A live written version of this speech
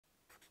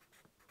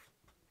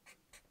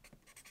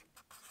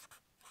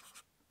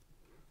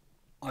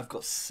I've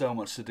got so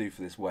much to do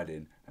for this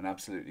wedding and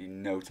absolutely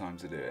no time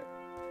to do it.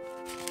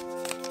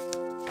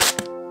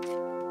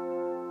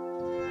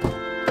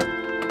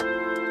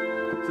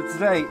 So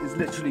today is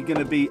literally going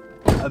to be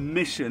a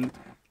mission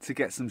to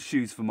get some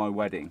shoes for my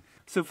wedding.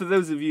 So for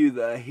those of you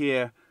that are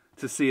here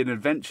to see an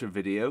adventure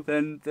video,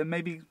 then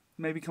maybe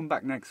come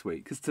back next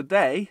week. Because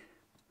today,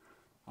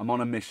 I'm on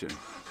a mission.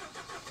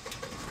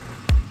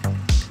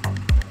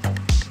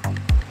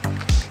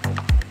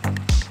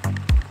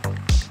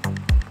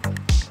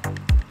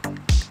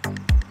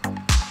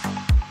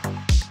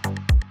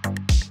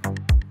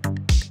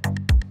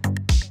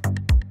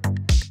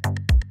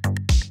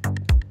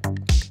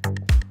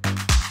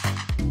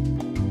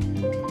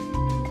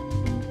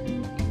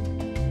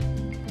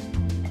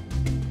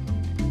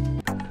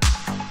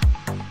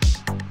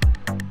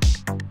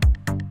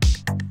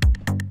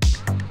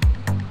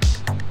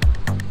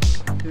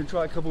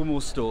 Try a couple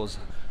more stores.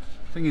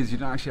 Thing is, you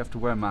don't actually have to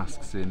wear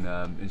masks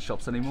in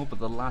shops anymore, but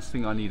the last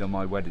thing I need on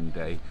my wedding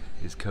day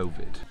is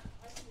COVID.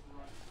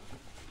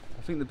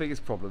 I think the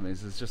biggest problem is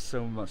there's just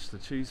so much to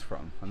choose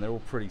from, and they're all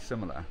pretty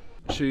similar.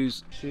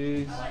 Shoes,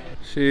 shoes,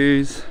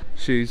 shoes,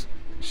 shoes,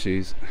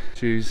 shoes,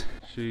 shoes,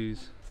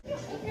 shoes.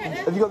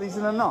 Have you got these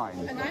in a 9?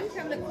 A 9,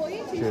 have a look for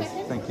you, 2 Cheers.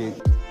 seconds. Thank you.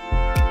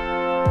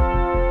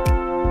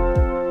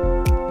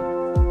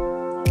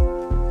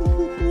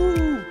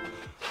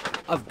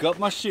 I've got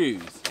my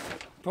shoes.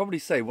 I'd probably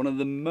say one of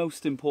the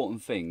most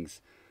important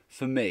things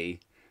for me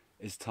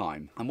is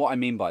time. And what I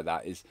mean by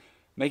that is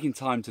making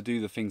time to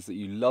do the things that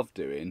you love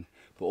doing,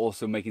 but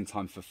also making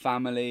time for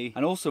family,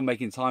 and also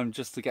making time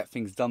just to get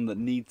things done that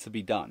need to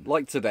be done.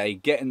 Like today,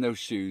 getting those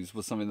shoes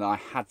was something that I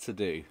had to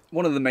do.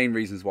 One of the main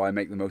reasons why I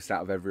make the most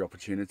out of every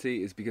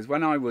opportunity is because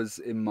when I was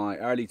in my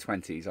early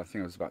 20s, I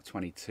think I was about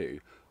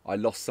 22, I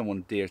lost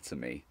someone dear to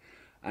me.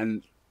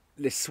 And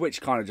this switch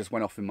kind of just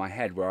went off in my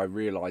head where I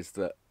realized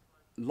that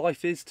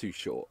life is too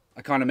short.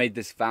 I kind of made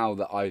this vow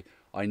that I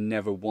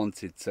never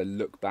wanted to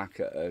look back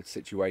at a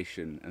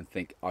situation and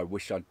think, I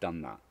wish I'd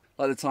done that.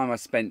 Like the time I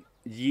spent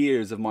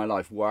years of my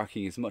life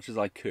working as much as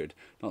I could,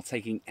 not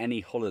taking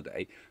any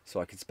holiday, so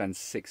I could spend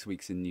 6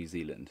 weeks in New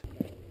Zealand.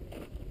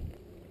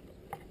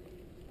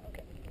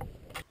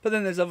 But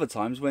then there's other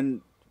times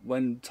when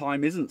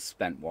time isn't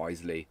spent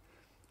wisely.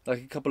 Like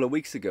a couple of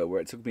weeks ago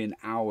where it took me an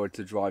hour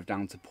to drive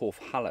down to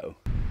Porthhallow.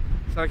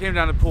 So I came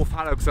down to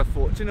Porthhallow because I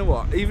thought, do you know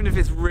what, even if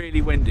it's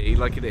really windy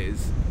like it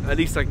is, at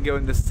least I can go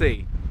in the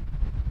sea.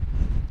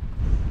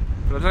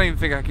 But I don't even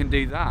think I can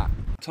do that.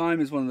 Time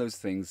is one of those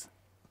things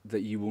that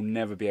you will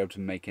never be able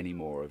to make any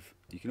more of.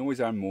 You can always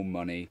earn more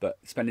money, but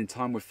spending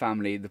time with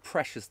family, the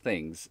precious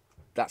things,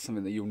 that's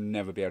something that you'll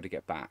never be able to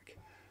get back.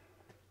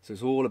 So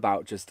it's all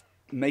about just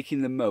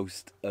making the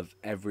most of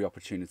every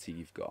opportunity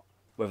you've got.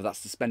 Whether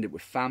that's to spend it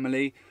with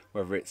family,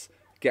 whether it's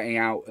getting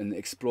out and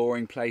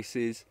exploring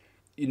places.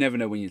 You never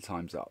know when your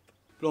time's up.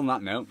 But on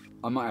that note,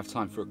 I might have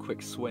time for a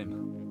quick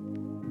swim.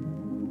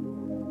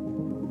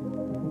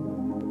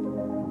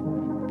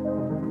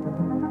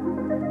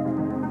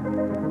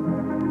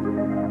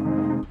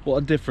 What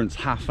a difference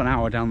half an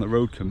hour down the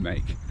road can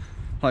make.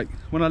 Like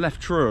when I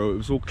left Truro, it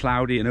was all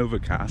cloudy and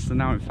overcast, and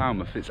now in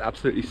Falmouth it's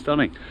absolutely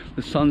stunning.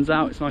 The sun's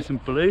out, it's nice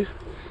and blue.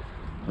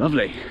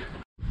 Lovely.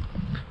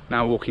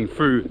 Now walking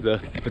through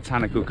the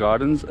botanical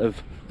gardens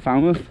of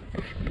Falmouth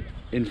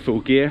in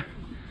full gear,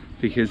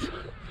 because,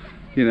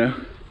 you know,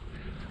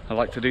 I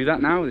like to do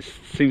that now. This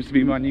seems to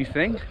be my new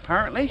thing,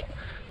 apparently.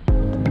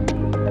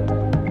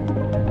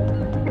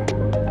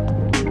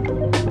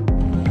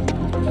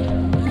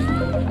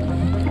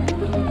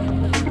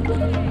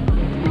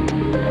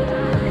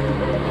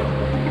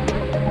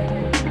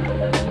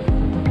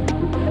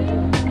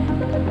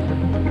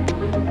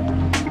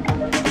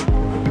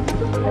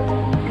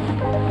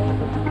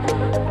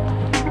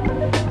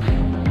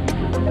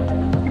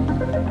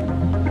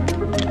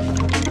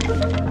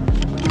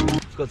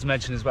 Got to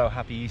mention as well,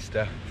 happy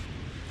Easter.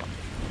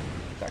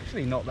 It's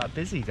actually not that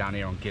busy down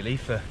here on Gilly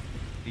for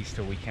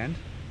Easter weekend.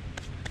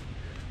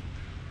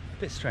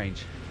 A bit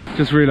strange.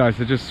 Just realised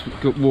I just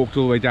walked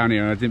all the way down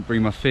here and I didn't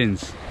bring my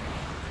fins.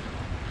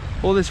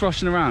 All this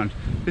rushing around.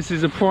 This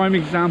is a prime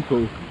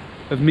example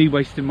of me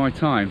wasting my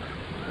time.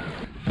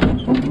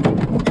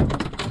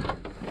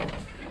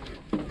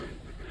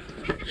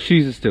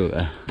 Shoes are still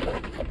there.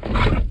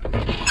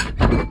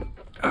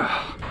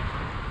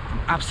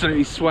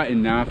 Absolutely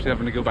sweating now after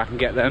having to go back and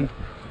get them.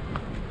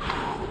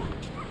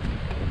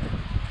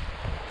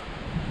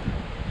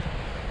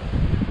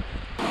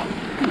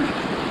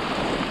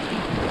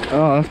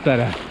 Oh, that's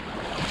better.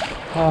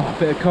 Oh, a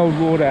bit of cold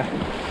water.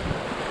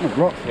 There's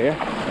rocks here.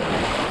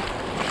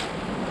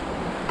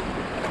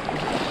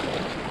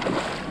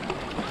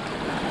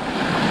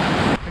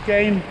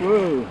 Again,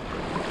 whoa.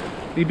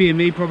 Me being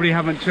me, probably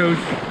haven't chose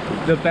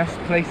the best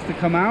place to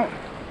come out.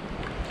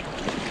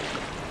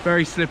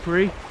 Very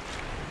slippery.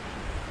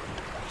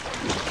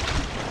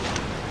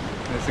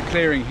 There's a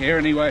clearing here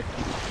anyway.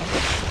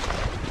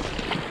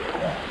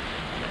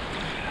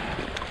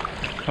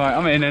 Right,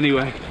 I'm in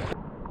anyway.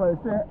 Right,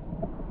 that's it.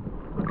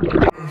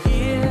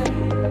 Here,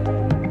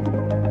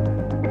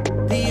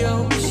 the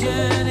ocean.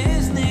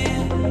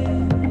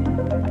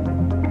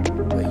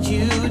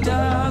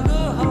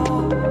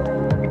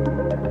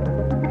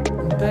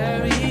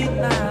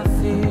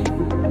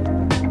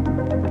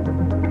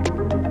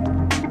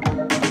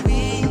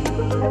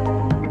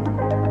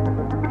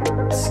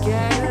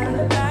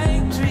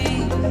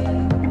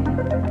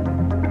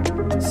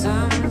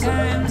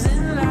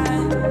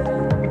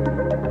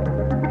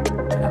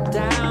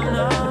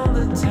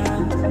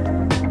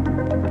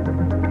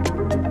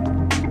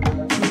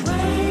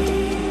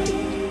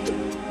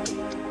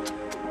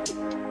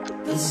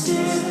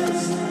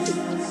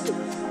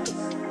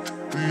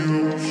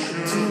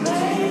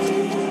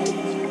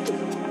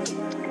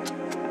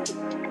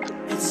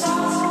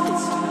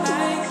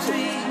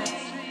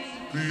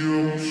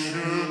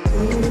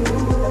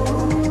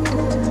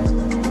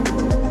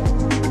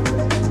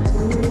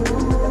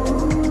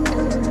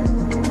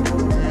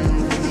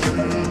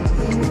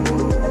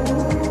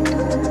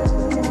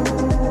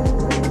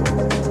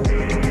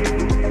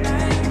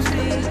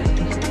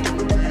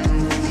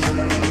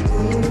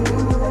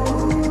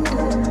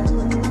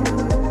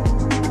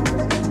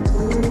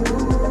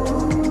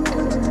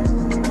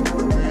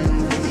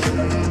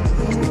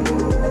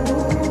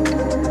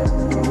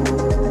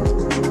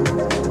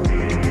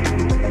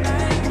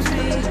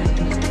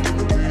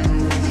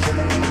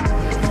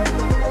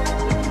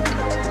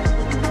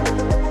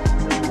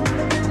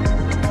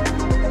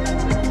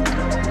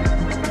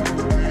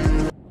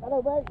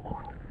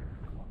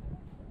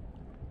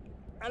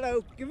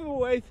 Hello, give him a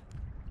wave.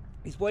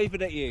 He's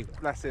waving at you,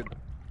 bless him.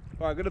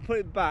 Right, I'm going to put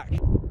it back.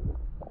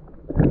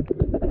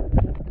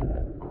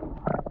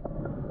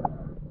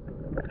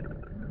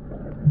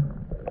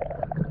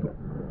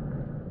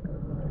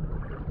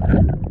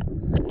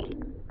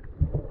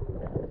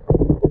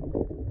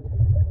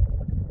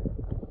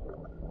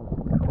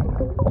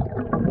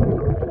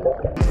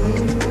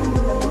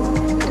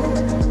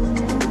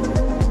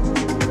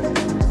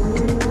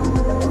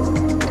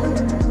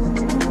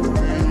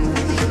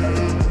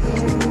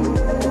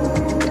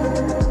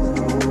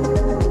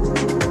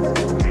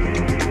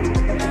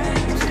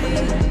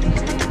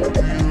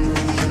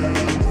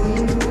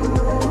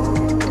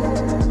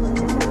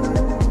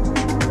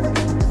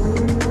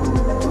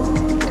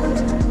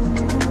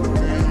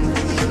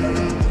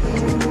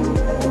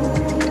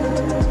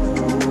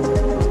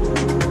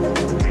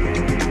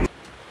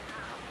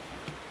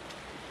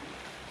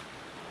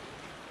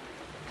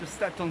 Just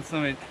stepped on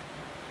something.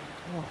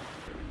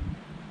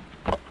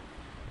 Oh.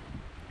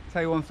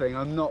 Tell you one thing,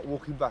 I'm not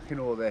walking back in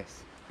all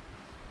this.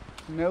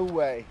 No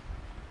way.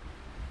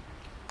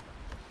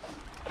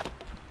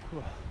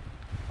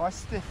 If I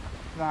stiff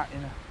that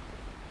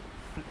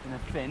in a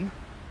fin,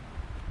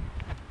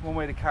 one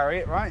way to carry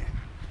it, right?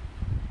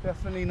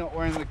 Definitely not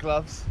wearing the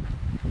gloves.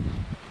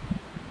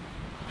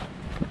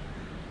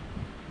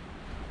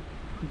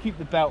 You keep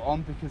the belt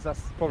on because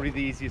that's probably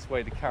the easiest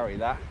way to carry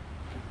that.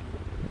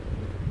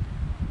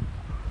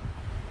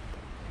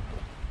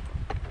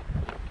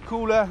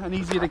 Cooler and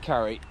easier to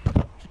carry.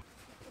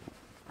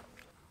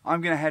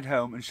 I'm going to head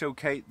home and show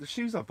Kate the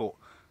shoes I bought.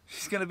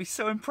 She's going to be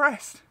so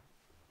impressed.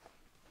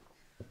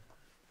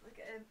 Look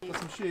at him. Got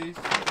some shoes.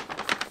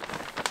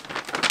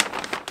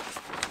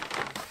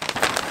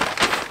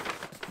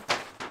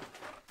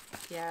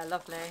 Yeah,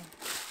 lovely.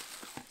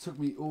 Took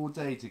me all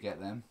day to get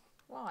them.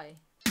 Why?